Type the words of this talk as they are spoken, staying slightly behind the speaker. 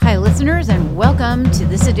listeners, and welcome to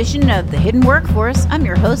this edition of The Hidden Workforce. I'm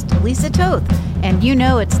your host, Lisa Toth, and you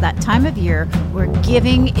know it's that time of year where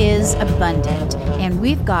giving is abundant, and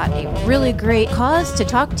we've got a really great cause to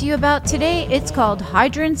talk to you about today. It's called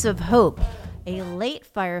Hydrants of Hope. A late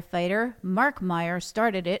firefighter, Mark Meyer,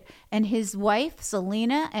 started it, and his wife,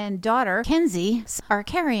 Selena, and daughter, Kenzie, are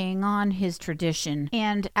carrying on his tradition.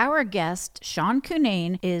 And our guest, Sean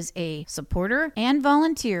Cunnane, is a supporter and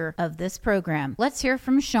volunteer of this program. Let's hear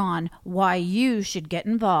from Sean why you should get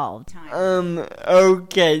involved.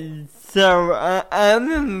 Okay, so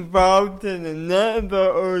I'm involved in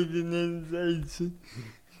another organization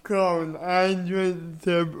called Hydrants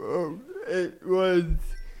of Hope. It was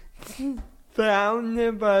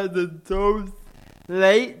founded by the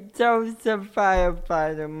late Tulsa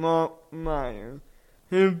firefighter Mark Meyer,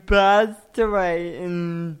 who passed away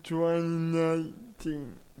in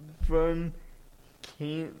 2019 from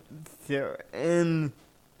cancer. And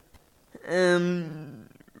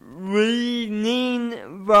we need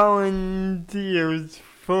volunteers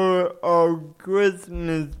for our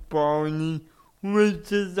Christmas party,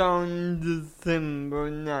 which is on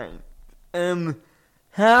December 9th.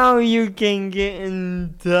 How you can get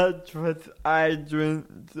in touch with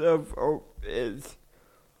Hydrants of Hope is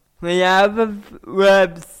we have a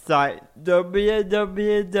website,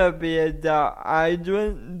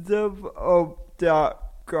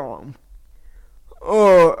 www.hydrantsofhope.com,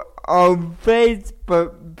 or our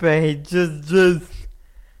Facebook page is just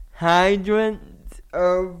Hydrants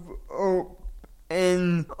of Hope,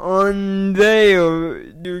 and on there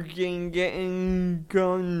you can get in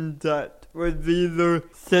contact with either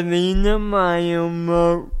Selena Meyer,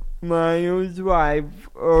 Meyer's wife,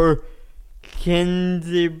 or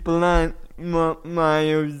Kenzie Blunt,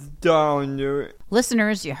 Meyer's daughter.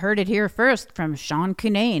 Listeners, you heard it here first from Sean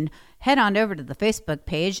Cunnane. Head on over to the Facebook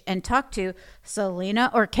page and talk to Selena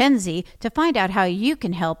or Kenzie to find out how you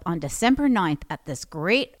can help on December 9th at this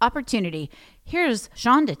great opportunity. Here's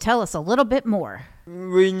Sean to tell us a little bit more.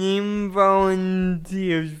 We need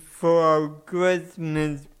volunteers for our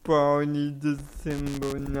Christmas party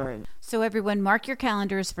December 9th. So everyone, mark your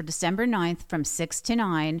calendars for December 9th from 6 to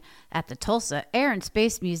 9 at the Tulsa Air and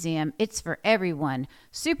Space Museum. It's for everyone.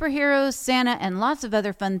 Superheroes, Santa, and lots of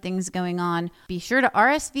other fun things going on. Be sure to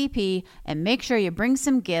RSVP and make sure you bring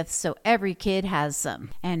some gifts so every kid has some.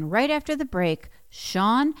 And right after the break,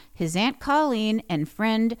 Sean, his Aunt Colleen, and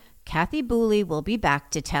friend Cathy Boley will be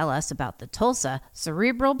back to tell us about the Tulsa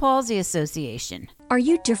Cerebral Palsy Association. Are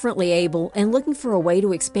you differently able and looking for a way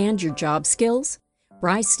to expand your job skills?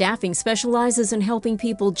 Rise Staffing specializes in helping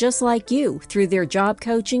people just like you through their job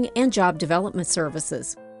coaching and job development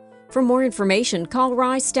services. For more information, call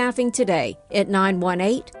Rise Staffing today at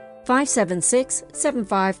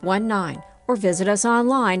 918-576-7519 or visit us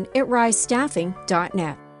online at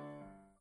risestaffing.net.